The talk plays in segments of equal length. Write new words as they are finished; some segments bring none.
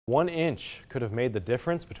1 inch could have made the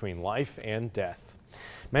difference between life and death.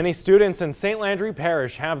 Many students in St. Landry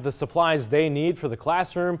Parish have the supplies they need for the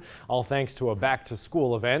classroom, all thanks to a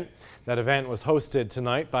back-to-school event. That event was hosted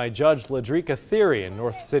tonight by Judge Thierry in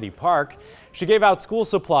North City Park. She gave out school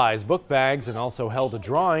supplies, book bags, and also held a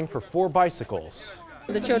drawing for 4 bicycles.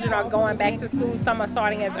 The children are going back to school. Some are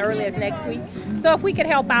starting as early as next week. So if we could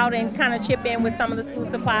help out and kind of chip in with some of the school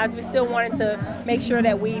supplies, we still wanted to make sure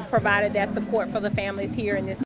that we provided that support for the families here in this